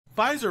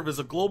Fiserv is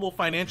a global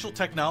financial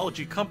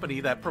technology company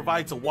that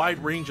provides a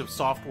wide range of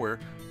software,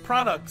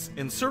 products,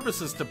 and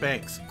services to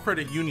banks,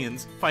 credit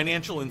unions,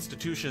 financial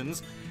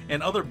institutions,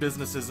 and other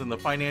businesses in the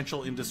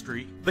financial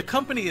industry. The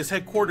company is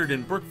headquartered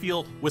in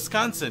Brookfield,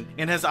 Wisconsin,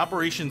 and has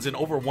operations in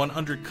over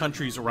 100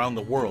 countries around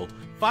the world.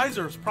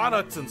 Fiserv's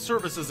products and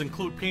services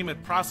include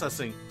payment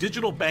processing,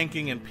 digital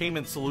banking and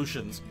payment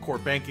solutions, core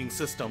banking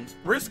systems,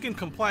 risk and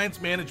compliance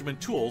management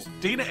tools,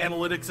 data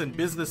analytics and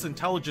business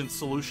intelligence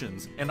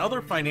solutions, and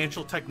other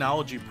financial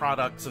technology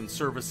products and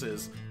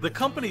services. The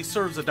company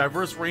serves a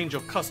diverse range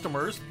of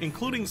customers,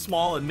 including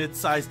small and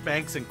mid-sized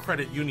banks and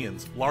credit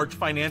unions, large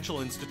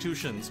financial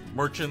institutions,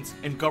 merchants,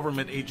 and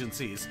government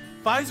agencies.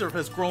 Fiserv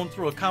has grown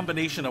through a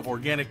combination of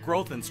organic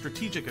growth and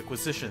strategic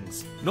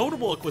acquisitions.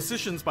 Notable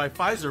acquisitions by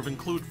Fiserv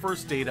include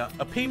First Data,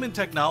 a payment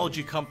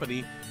technology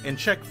company, and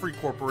CheckFree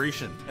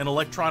Corporation, an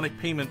electronic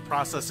payment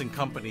processing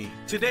company.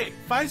 Today,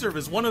 Fiserv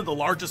is one of the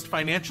largest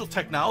financial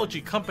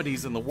technology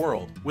companies in the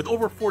world, with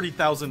over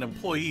 40,000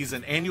 employees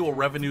and annual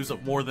revenues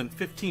of more than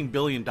 $15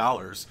 billion.